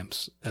couple of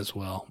games as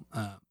well.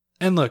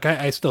 And look,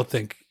 I still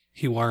think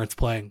he warrants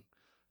playing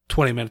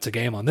 20 minutes a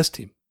game on this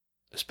team,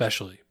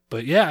 especially.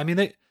 But yeah,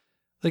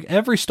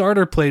 every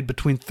starter played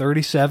between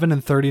 37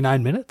 and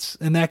 39 minutes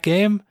in that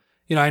game.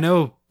 I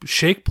know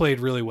Shake played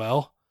really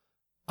well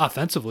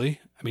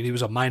offensively. He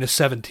was a minus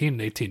 17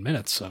 in 18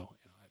 minutes, so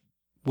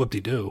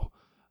whoop-de-doo.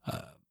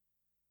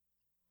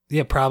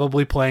 Yeah,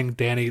 probably playing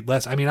Danny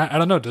less. I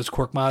don't know. Does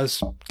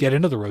Korkmaz get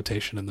into the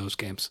rotation in those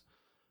games?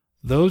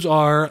 Those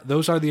are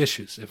the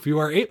issues. If you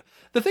are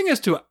the thing is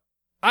too,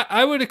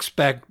 I would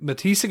expect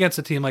Matisse against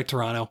a team like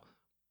Toronto.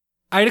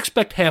 I'd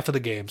expect half of the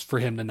games for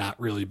him to not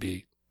really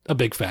be a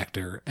big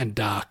factor, and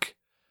Doc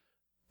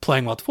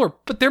playing well at the floor.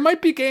 But there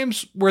might be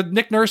games where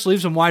Nick Nurse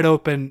leaves him wide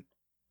open,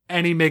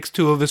 and he makes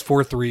 2 of his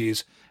 4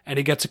 threes, and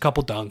he gets a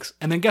couple dunks.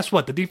 And then guess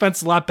what? The defense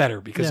is a lot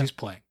better because he's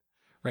playing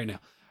right now.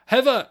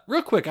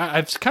 Real quick,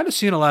 I've kind of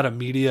seen a lot of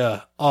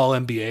media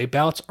all-NBA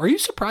bouts. Are you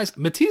surprised?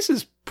 Matisse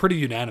is pretty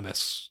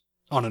unanimous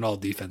on an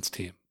all-defense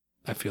team,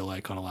 I feel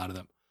like, on a lot of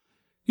them.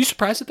 You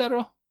surprised at that at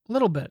all? A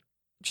little bit.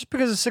 Just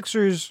because the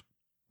Sixers,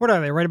 what are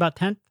they, right about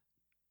 10th?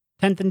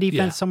 10th in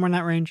defense, somewhere in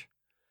that range.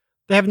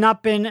 They have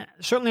not been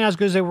certainly as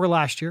good as they were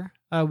last year.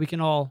 We can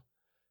all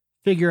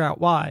figure out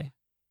why.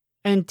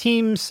 And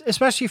teams,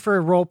 especially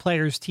for role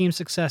players, team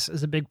success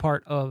is a big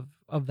part of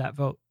that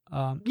vote.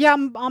 I'm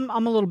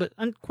a little bit,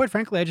 and quite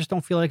frankly, I just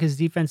don't feel like his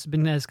defense has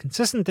been as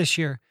consistent this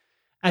year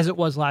as it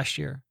was last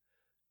year.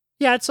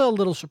 Yeah, it's a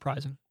little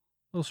surprising.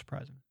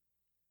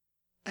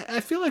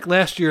 I feel like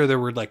last year there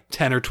were like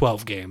 10 or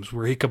 12 games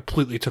where he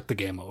completely took the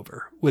game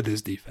over with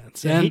his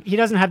defense. Yeah, and he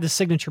doesn't have the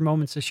signature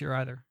moments this year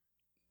either.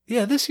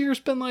 Yeah, this year's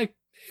been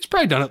he's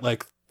probably done it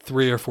like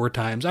 3 or 4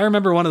 times. I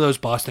remember one of those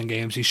Boston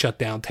games, he shut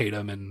down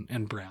Tatum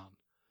and Brown.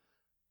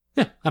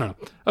 Yeah, I don't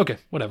know. Okay,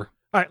 whatever.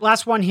 All right,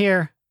 last one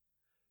here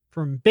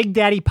from Big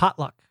Daddy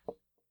Potluck.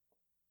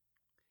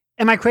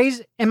 Am I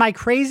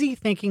crazy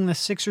thinking the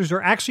Sixers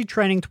are actually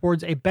trending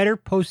towards a better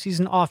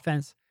postseason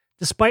offense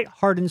despite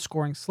Harden's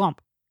scoring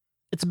slump?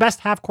 It's the best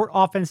half-court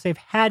offense they've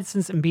had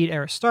since Embiid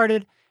era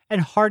started,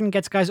 and Harden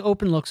gets guys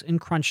open looks in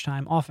crunch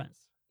time offense.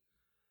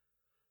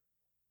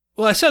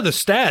 Well, I said the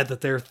stat that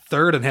they're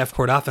third in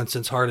half-court offense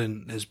since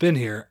Harden has been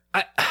here.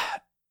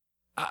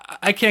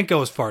 I can't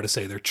go as far to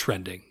say they're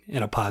trending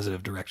in a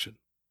positive direction.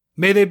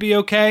 May they be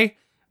okay?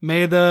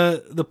 May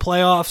the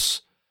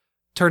playoffs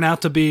turn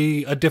out to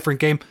be a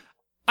different game?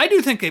 I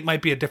do think it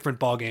might be a different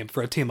ball game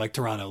for a team like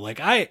Toronto.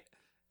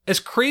 As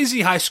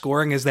crazy high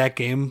scoring as that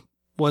game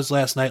was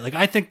last night,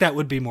 I think that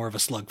would be more of a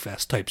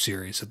slugfest type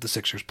series if the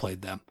Sixers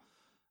played them.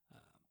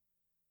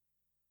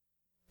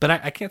 But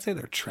I can't say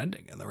they're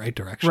trending in the right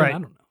direction. Right. I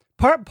don't know.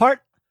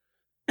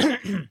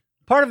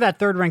 Part of that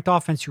third-ranked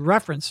offense you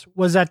referenced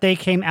was that they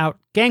came out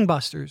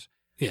gangbusters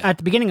at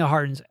the beginning of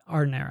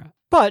Harden era.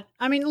 But,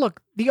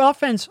 look, the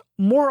offense,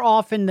 more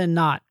often than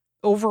not,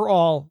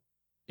 overall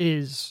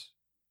is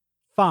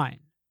fine.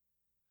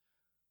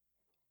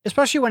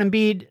 Especially when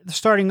Embiid, the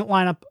starting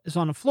lineup, is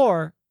on the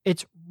floor,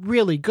 it's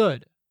really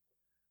good.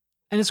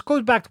 And this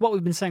goes back to what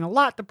we've been saying a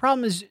lot. The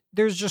problem is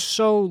there's just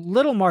so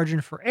little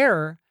margin for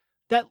error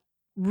that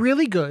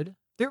really good,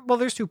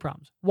 there's 2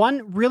 problems.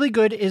 1, really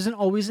good isn't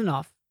always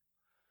enough.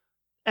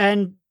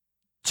 And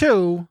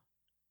 2,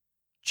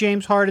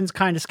 James Harden's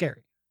kind of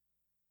scary.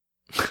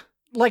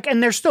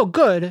 And they're still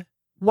good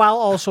while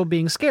also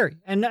being scary.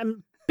 And a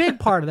big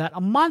part of that,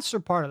 a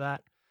monster part of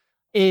that,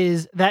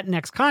 is that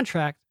next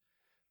contract.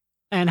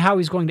 and how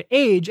he's going to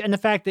age, and the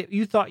fact that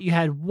you thought you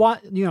had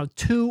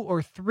 2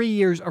 or 3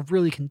 years of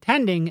really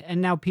contending,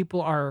 and now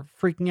people are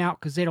freaking out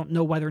because they don't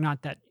know whether or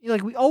not that,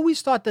 like, we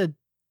always thought the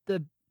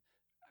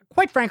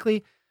quite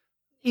frankly,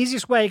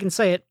 easiest way I can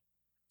say it,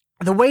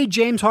 the way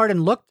James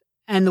Harden looked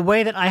and the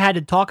way that I had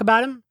to talk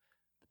about him,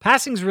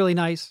 passing's really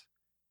nice,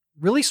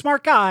 really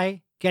smart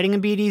guy, getting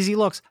Embiid easy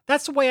looks.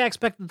 That's the way I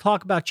expected to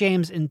talk about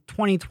James in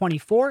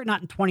 2024,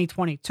 not in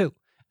 2022.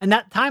 And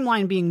that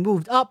timeline being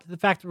moved up, the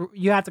fact that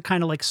you have to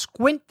kind of like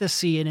squint to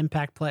see an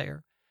impact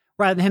player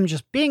rather than him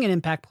just being an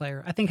impact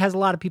player, I think has a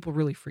lot of people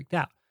really freaked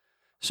out.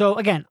 So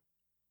again,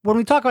 when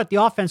we talk about the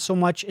offense so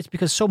much, it's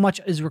because so much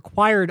is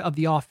required of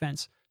the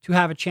offense to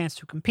have a chance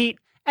to compete,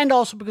 and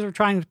also because we're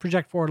trying to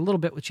project forward a little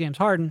bit with James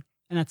Harden,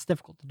 and that's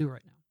difficult to do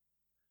right now.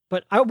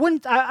 But I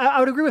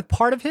would agree with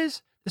part of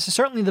his. This is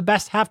certainly the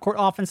best half-court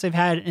offense they've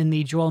had in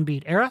the Joel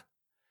Embiid era.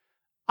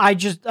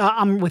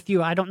 I'm with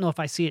you. I don't know if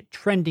I see it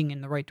trending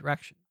in the right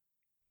direction.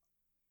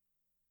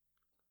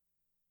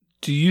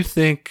 Do you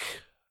think...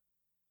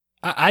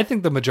 I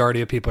think the majority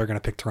of people are going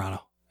to pick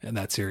Toronto in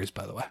that series,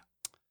 by the way.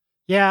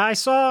 Yeah, I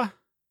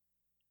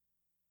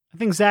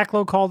think Zach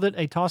Lowe called it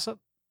a toss-up.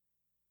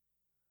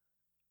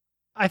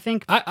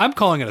 I'm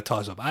calling it a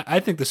toss-up. I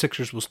think the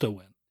Sixers will still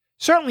win.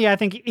 Certainly, I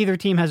think either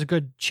team has a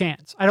good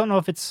chance. I don't know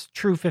if it's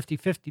true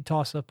 50-50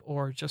 toss-up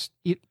or just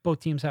both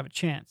teams have a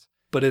chance.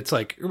 But it's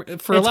like,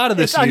 a lot of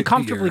this year... It's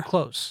uncomfortably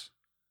close.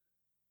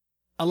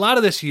 A lot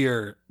of this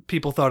year,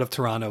 people thought of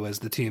Toronto as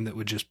the team that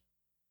would just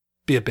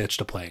be a bitch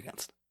to play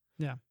against.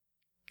 Yeah.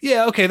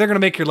 Yeah, okay, they're going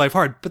to make your life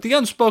hard. But the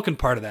unspoken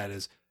part of that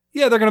is,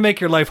 yeah, they're going to make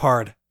your life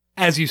hard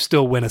as you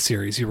still win a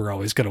series you were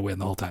always going to win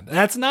the whole time.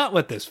 That's not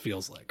what this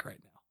feels like right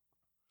now.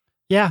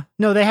 Yeah,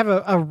 no, they have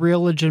a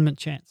real legitimate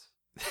chance.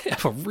 They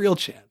have a real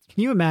chance.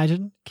 Can you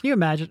imagine?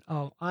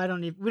 Oh, we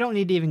don't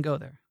need to even go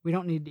there.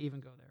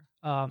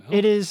 No,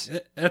 it is.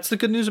 That's the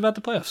good news about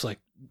the playoffs. Like,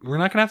 we're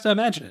not going to have to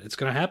imagine it. It's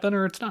going to happen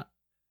or it's not.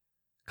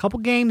 Couple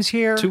games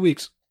here. 2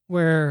 weeks.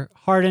 Where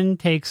Harden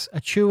takes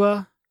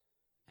Achua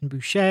and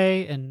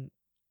Boucher and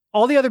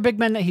all the other big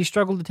men that he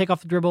struggled to take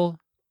off the dribble.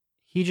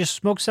 He just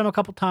smokes them a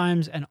couple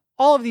times, and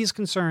all of these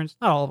concerns,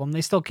 not all of them,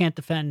 they still can't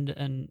defend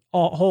and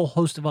a whole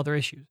host of other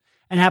issues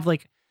and have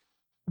like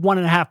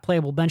 1.5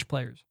 playable bench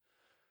players.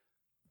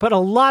 But a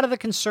lot of the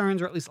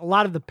concerns, or at least a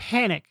lot of the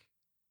panic,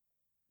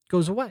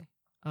 goes away.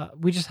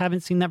 We just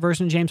haven't seen that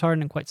version of James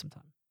Harden in quite some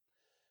time.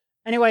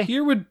 Anyway.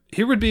 Here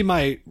would be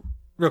my,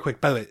 real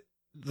quick, by the way,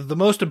 the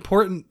most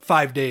important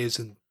 5 days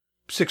in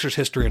Sixers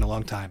history in a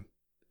long time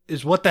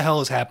is what the hell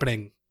is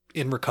happening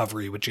in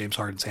recovery with James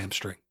Harden's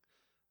hamstring.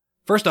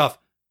 First off,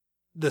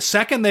 the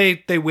second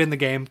they win the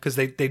game, because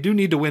they do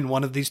need to win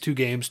one of these 2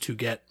 games to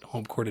get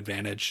home court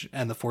advantage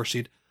and the 4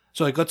 seed.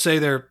 So like, let's say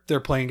they're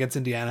playing against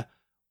Indiana.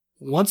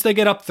 Once they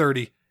get up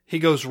 30, he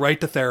goes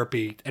right to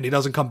therapy and he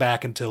doesn't come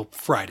back until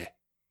Friday.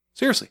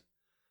 Seriously.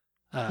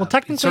 Well,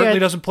 technically, he certainly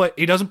doesn't play.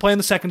 He doesn't play in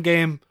the second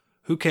game.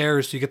 Who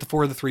cares? You get the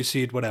 4 or the 3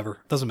 seed, whatever.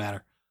 Doesn't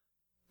matter.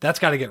 That's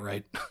got to get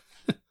right.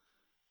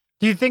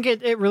 Do you think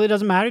it really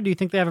doesn't matter? Do you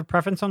think they have a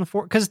preference on the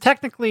 4? Because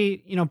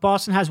technically,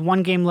 Boston has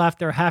 1 game left.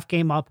 They're a half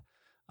game up.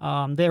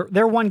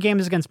 Their 1 game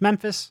is against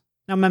Memphis.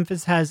 Now,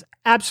 Memphis has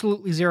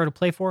absolutely 0 to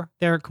play for.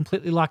 They're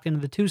completely locked into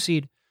the 2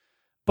 seed.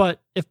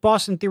 But if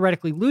Boston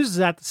theoretically loses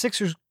that, the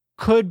Sixers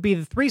could be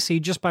the 3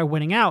 seed just by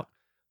winning out.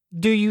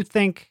 Do you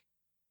think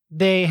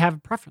they have a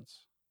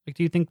preference? Like,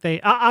 do you think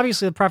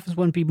obviously the preference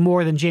wouldn't be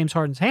more than James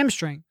Harden's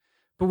hamstring,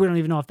 but we don't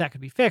even know if that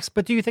could be fixed.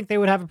 But do you think they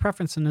would have a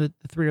preference in the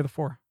 3 or the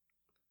 4?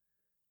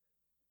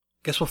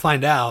 Guess we'll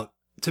find out.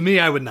 To me,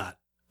 I would not.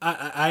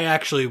 I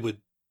actually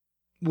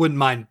wouldn't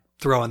mind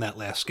throwing that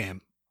last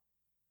game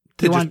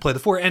to play the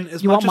 4. And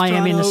as you much want as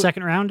Miami Toronto, in the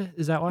second round?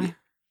 Is that why?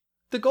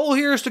 The goal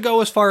here is to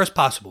go as far as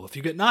possible. If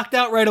you get knocked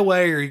out right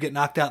away or you get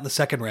knocked out in the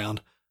second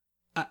round,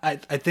 I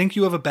think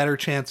you have a better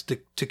chance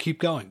to keep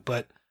going.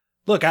 But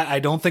look, I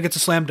don't think it's a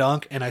slam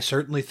dunk, and I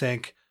certainly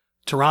think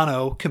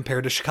Toronto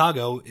compared to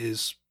Chicago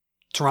is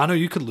Toronto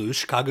you could lose.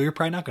 Chicago you're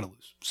probably not going to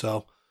lose.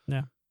 So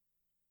yeah,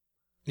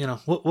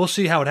 we'll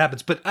see how it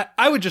happens. But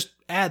I would just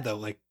add though,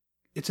 like,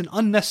 it's an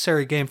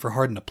unnecessary game for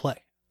Harden to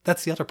play.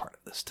 That's the other part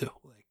of this too.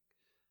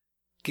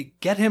 Like,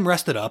 get him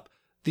rested up.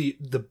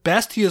 The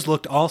best he has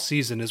looked all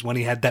season is when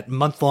he had that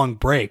month-long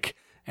break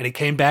and he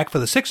came back for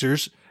the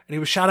Sixers and he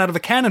was shot out of a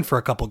cannon for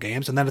a couple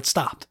games and then it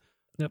stopped.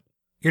 Yep.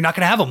 You're not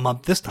going to have a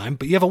month this time,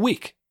 but you have a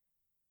week.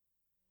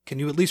 Can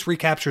you at least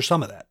recapture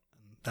some of that?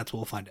 That's what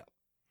we'll find out.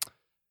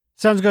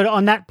 Sounds good.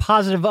 On that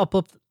positive,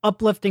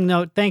 uplifting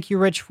note, thank you,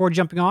 Rich, for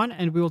jumping on,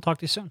 and we will talk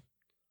to you soon.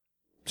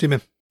 See you,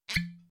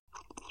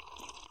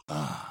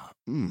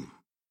 man.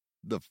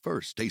 The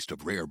first taste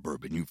of rare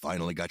bourbon you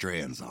finally got your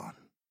hands on.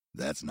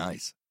 That's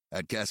nice.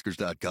 At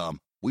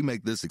Caskers.com, we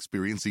make this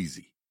experience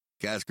easy.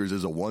 Caskers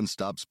is a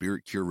one-stop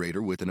spirit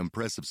curator with an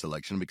impressive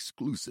selection of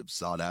exclusive,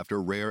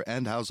 sought-after, rare,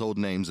 and household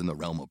names in the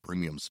realm of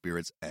premium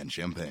spirits and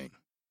champagne.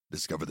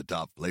 Discover the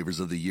top flavors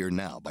of the year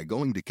now by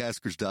going to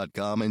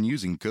Caskers.com and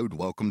using code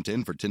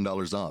WELCOME10 for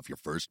 $10 off your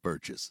first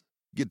purchase.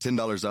 Get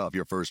 $10 off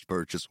your first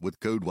purchase with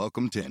code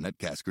WELCOME10 at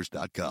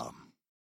Caskers.com.